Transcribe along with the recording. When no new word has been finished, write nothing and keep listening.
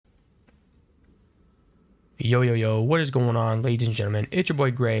Yo, what is going on, ladies and gentlemen? It's your boy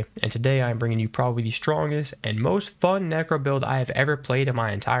Gray, and today I'm bringing you probably the strongest and most fun Necro build I have ever played in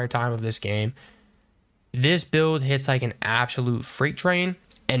my entire time of this game. This build hits like an absolute freight train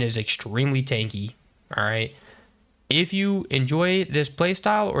and is extremely tanky, alright? If you enjoy this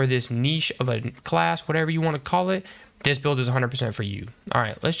playstyle or this niche of a class, whatever you want to call it, this build is 100% for you.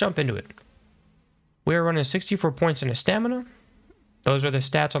 Alright, let's jump into it. We are running 64 points in a stamina. Those are the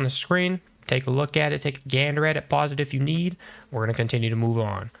stats on the screen. Take a look at it, take a gander at it, pause it if you need. We're going to continue to move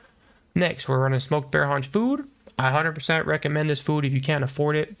on. Next, we're running smoked bear haunch food. I 100% recommend this food if you can't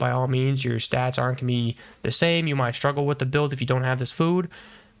afford it. By all means, your stats aren't going to be the same. You might struggle with the build if you don't have this food,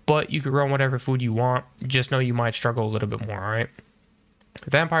 but you can run whatever food you want. Just know you might struggle a little bit more, alright?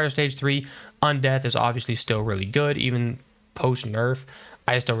 Vampire Stage 3, Undeath is obviously still really good, even post-nerf.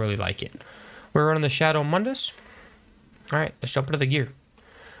 I still really like it. We're running the Shadow Mundus. Alright, let's jump into the gear.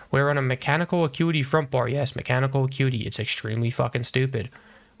 We're on a mechanical acuity front bar. Yes, mechanical acuity. It's extremely fucking stupid.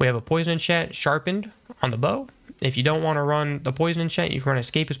 We have a poison enchant sharpened on the bow. If you don't want to run the poison enchant, you can run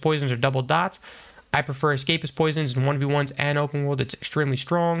escapist poisons or double dots. I prefer escapist poisons in 1v1s and open world. It's extremely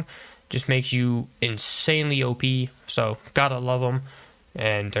strong. Just makes you insanely OP. So, gotta love them.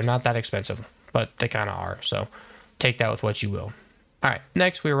 And they're not that expensive, but they kind of are. So, take that with what you will. Alright,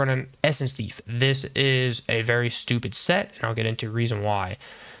 next we're running Essence Thief. This is a very stupid set, and I'll get into the reason why.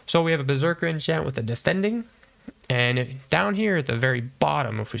 So we have a Berserker enchant with a defending, and down here at the very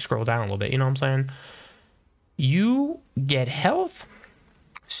bottom, if we scroll down a little bit, you know what I'm saying? You get health,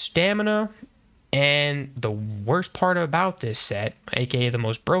 stamina, and the worst part about this set, aka the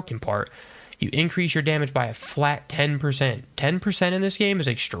most broken part, you increase your damage by a flat 10%. 10% in this game is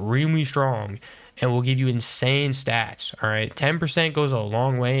extremely strong and will give you insane stats, alright? 10% goes a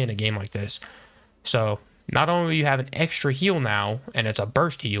long way in a game like this. So, not only do you have an extra heal now, and it's a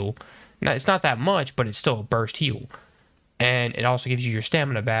burst heal. Now, it's not that much, but it's still a burst heal. And it also gives you your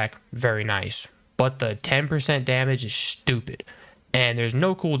stamina back. Very nice. But the 10% damage is stupid. And there's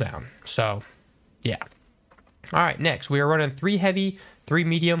no cooldown. So, yeah. Alright, next. We are running 3 heavy, 3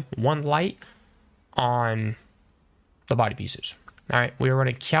 medium, 1 light on the body pieces. Alright, we are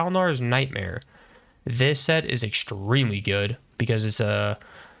running Kalnar's Nightmare. This set is extremely good because it's a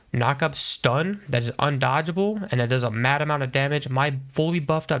knock-up stun that is undodgeable and it does a mad amount of damage. My fully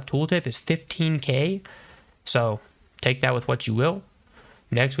buffed up tooltip is 15k, so take that with what you will.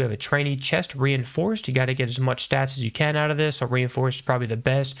 Next, we have a Trainee Chest Reinforced. You got to get as much stats as you can out of this, so Reinforced is probably the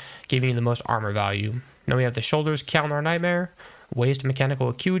best, giving you the most armor value. Then we have the Shoulders Kalnar Nightmare, Waist Mechanical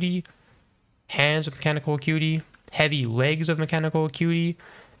Acuity, Hands of Mechanical Acuity, Heavy Legs of Mechanical Acuity,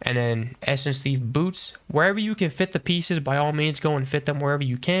 and then Essence Thief Boots. Wherever you can fit the pieces, by all means, go and fit them wherever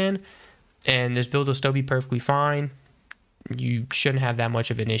you can. And this build will still be perfectly fine. You shouldn't have that much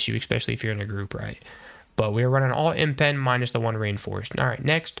of an issue, especially if you're in a group, right? But we're running all Impen minus the 1 Reinforced. Alright,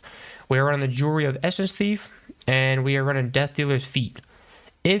 next, we're running the Jewelry of Essence Thief. And we are running Death Dealer's Feet.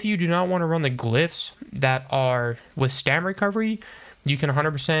 If you do not want to run the glyphs that are with stam recovery, you can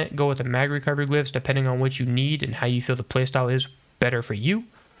 100% go with the mag recovery glyphs, depending on what you need and how you feel the playstyle is better for you.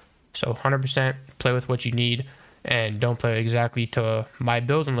 So 100% play with what you need and don't play exactly to my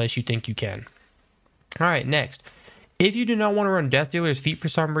build unless you think you can. Alright, next. If you do not want to run Death Dealer's Feet for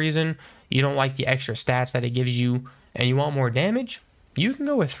some reason, you don't like the extra stats that it gives you, and you want more damage, you can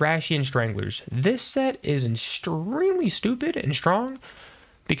go with Thrashian Stranglers. This set is extremely stupid and strong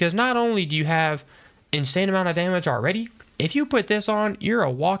because not only do you have insane amount of damage already, if you put this on, you're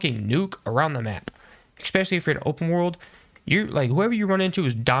a walking nuke around the map. Especially if you're in open world. You're like, whoever you run into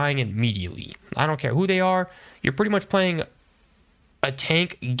is dying immediately. I don't care who they are. You're pretty much playing a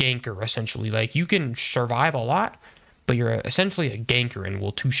tank ganker, essentially. Like, you can survive a lot, but you're essentially a ganker and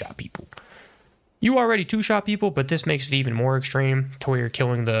will two-shot people. You already two-shot people, but this makes it even more extreme to where you're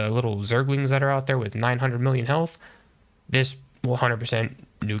killing the little zerglings that are out there with 900 million health. This will 100%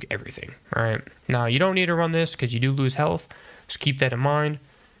 nuke everything, alright? Now, you don't need to run this because you do lose health, so keep that in mind.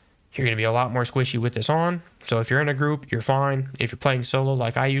 You're going to be a lot more squishy with this on. So if you're in a group, you're fine. If you're playing solo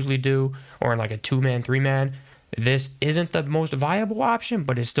like I usually do, or in like a 2-man, 3-man, this isn't the most viable option,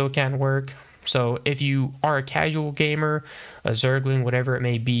 but it still can work. So if you are a casual gamer, a Zergling, whatever it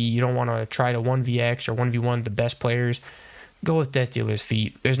may be, you don't want to try to 1vx or 1v1 the best players, go with Death Dealer's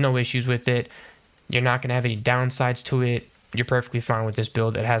Feet. There's no issues with it. You're not going to have any downsides to it. You're perfectly fine with this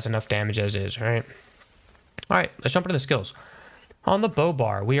build. It has enough damage as is, right? Alright, let's jump into the skills. On the bow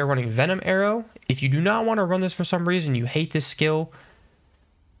bar, we are running Venom Arrow. If you do not want to run this for some reason, you hate this skill,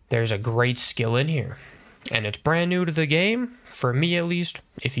 there's a great skill in here. And it's brand new to the game, for me at least.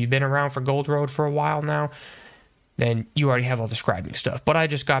 If you've been around for Gold Road for a while now, then you already have all the scribing stuff. But I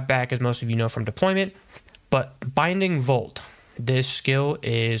just got back, as most of you know, from deployment. But Binding Volt, this skill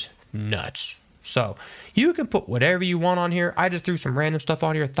is nuts. So you can put whatever you want on here. I just threw some random stuff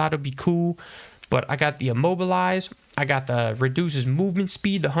on here, thought it'd be cool. But I got the Immobilize, I got the Reduces Movement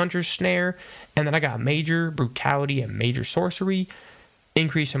Speed, the Hunter's Snare, and then I got Major Brutality and Major Sorcery,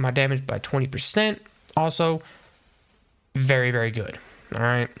 increasing my damage by 20%. Also, very, very good. All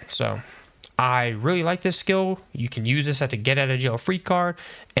right, so I really like this skill. You can use this at the Get Out of Jail Free card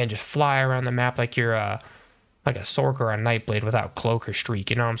and just fly around the map like you're like a Sork or a Nightblade without Cloak or Streak.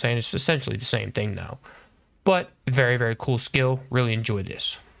 You know what I'm saying? It's essentially the same thing though. But very, very cool skill. Really enjoy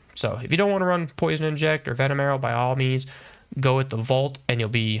this. So if you don't want to run Poison Inject or Venom Arrow, by all means, go with the Vault and you'll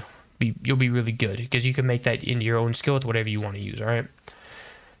be really good because you can make that into your own skill with whatever you want to use. All right.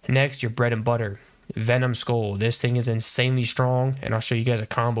 Next, your bread and butter, Venom Skull. This thing is insanely strong, and I'll show you guys a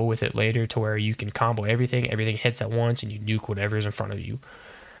combo with it later to where you can combo everything. Everything hits at once, and you nuke whatever is in front of you.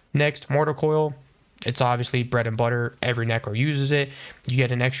 Next, Mortar Coil. It's obviously bread and butter. Every Necro uses it. You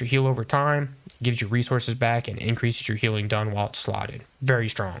get an extra heal over time, gives you resources back, and increases your healing done while it's slotted. Very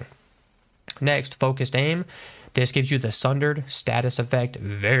strong. Next, Focused Aim. This gives you the Sundered status effect.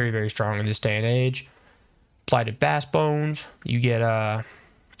 Very, very strong in this day and age. Blighted Bass Bones. You get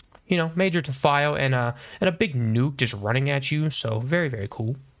you know, Major Defile and a big nuke just running at you. So very, very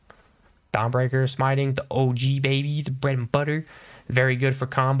cool. Dawnbreaker Smiting, the OG baby, the bread and butter. Very good for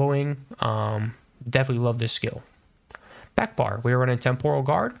comboing. Definitely love this skill. Back bar, we are running Temporal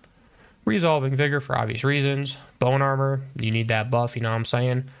Guard. Resolving Vigor for obvious reasons. Bone Armor, you need that buff, you know what I'm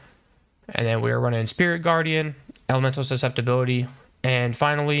saying. And then we are running Spirit Guardian, Elemental Susceptibility. And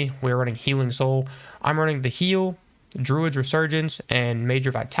finally, we are running Healing Soul. I'm running the Heal, Druid's Resurgence, and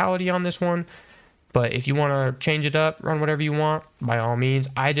Major Vitality on this one. But if you want to change it up, run whatever you want, by all means.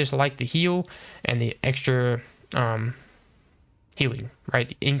 I just like the heal and the extra healing, right?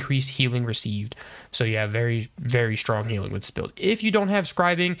 The increased healing received. So you have very, very strong healing with this build. If you don't have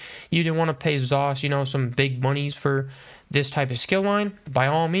scribing, you didn't want to pay Zos, you know, some big monies for this type of skill line, by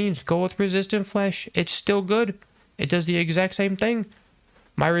all means, go with Resistant Flesh. It's still good. It does the exact same thing.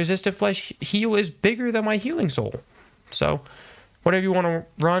 My Resistant Flesh heal is bigger than my Healing Soul. So whatever you want to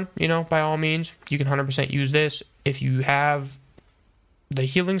run, you know, by all means, you can 100% use this. If you have the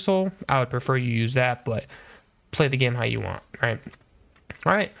Healing Soul, I would prefer you use that, but play the game how you want, right?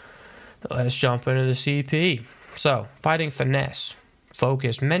 All right, let's jump into the CP. So, Fighting Finesse,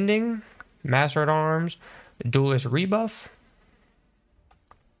 Focused Mending, Master at Arms, Duelist Rebuff,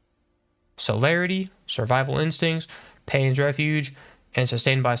 Celerity, Survival Instincts, Pain's Refuge, and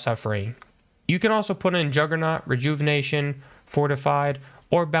Sustained by Suffering. You can also put in Juggernaut, Rejuvenation, Fortified,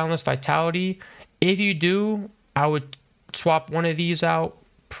 or Boundless Vitality. If you do, I would swap one of these out.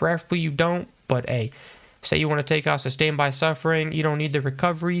 Preferably you don't, but hey, say you want to take out Sustained by Suffering, you don't need the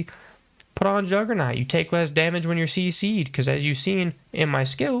recovery, put on Juggernaut. You take less damage when you're CC'd, because as you've seen in my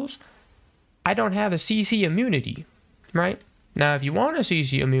skills, I don't have a CC immunity, right? Now, if you want a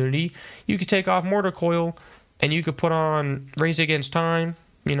CC immunity, you could take off Mortar Coil, and you could put on Race Against Time.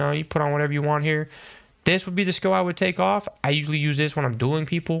 You know, you put on whatever you want here. This would be the skill I would take off. I usually use this when I'm dueling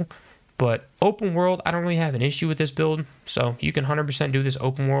people. But open world, I don't really have an issue with this build. So you can 100% do this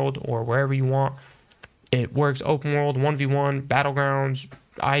open world or wherever you want. It works open world, 1v1, battlegrounds,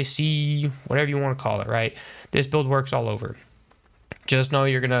 IC, whatever you want to call it, right? This build works all over. Just know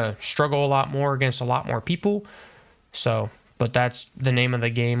you're going to struggle a lot more against a lot more people. So, but that's the name of the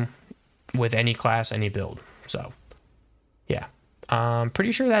game with any class, any build. So, yeah.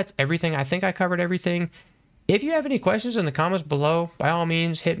 Pretty sure that's everything. I think I covered everything. If you have any questions in the comments below, by all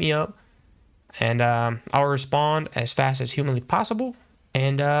means, hit me up. And I'll respond as fast as humanly possible.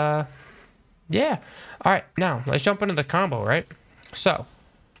 And yeah. All right, now let's jump into the combo, right? So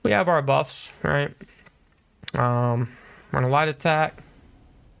we have our buffs, right? Run a light attack,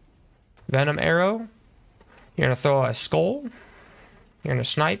 Venom Arrow. You're gonna throw a skull. You're gonna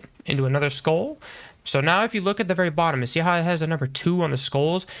snipe into another skull. So now if you look at the very bottom, you see how it has a number 2 on the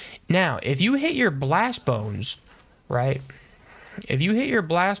skulls? Now, if you hit your blast bones, right? If you hit your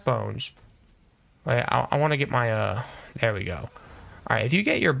blast bones, right? I want to get my, there we go. All right, if you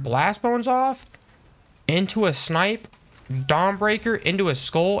get your blast bones off into a snipe, Dawnbreaker, into a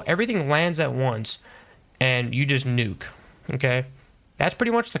skull, everything lands at once, and you just nuke, okay? That's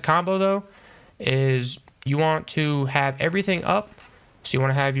pretty much the combo, though, is you want to have everything up. So you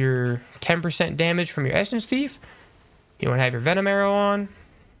want to have your 10% damage from your Essence Thief. You want to have your Venom Arrow on.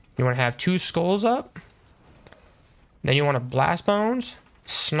 You want to have 2 skulls up. Then you want to Blast Bones,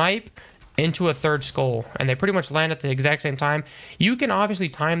 Snipe into a 3rd skull. And they pretty much land at the exact same time. You can obviously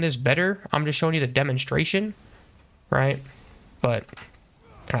time this better. I'm just showing you the demonstration, right? But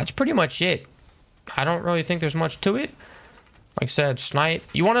that's pretty much it. I don't really think there's much to it. Like I said, snipe.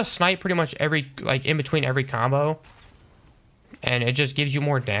 You want to snipe pretty much every, like, in between every combo. And it just gives you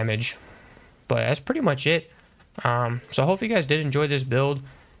more damage. But that's pretty much it. So hopefully you guys did enjoy this build.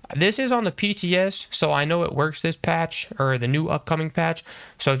 This is on the PTS, so I know it works this patch, or the new upcoming patch.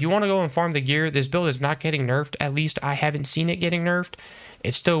 So if you want to go and farm the gear, this build is not getting nerfed. At least I haven't seen it getting nerfed.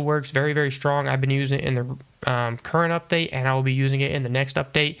 It still works very, very strong. I've been using it in the current update, and I will be using it in the next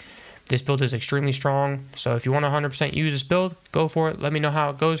update. This build is extremely strong. So if you want to 100% use this build, go for it. Let me know how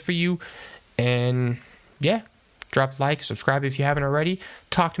it goes for you. And yeah, drop a like, subscribe if you haven't already.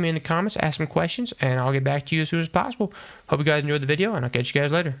 Talk to me in the comments, ask some questions, and I'll get back to you as soon as possible. Hope you guys enjoyed the video, and I'll catch you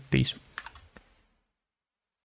guys later. Peace.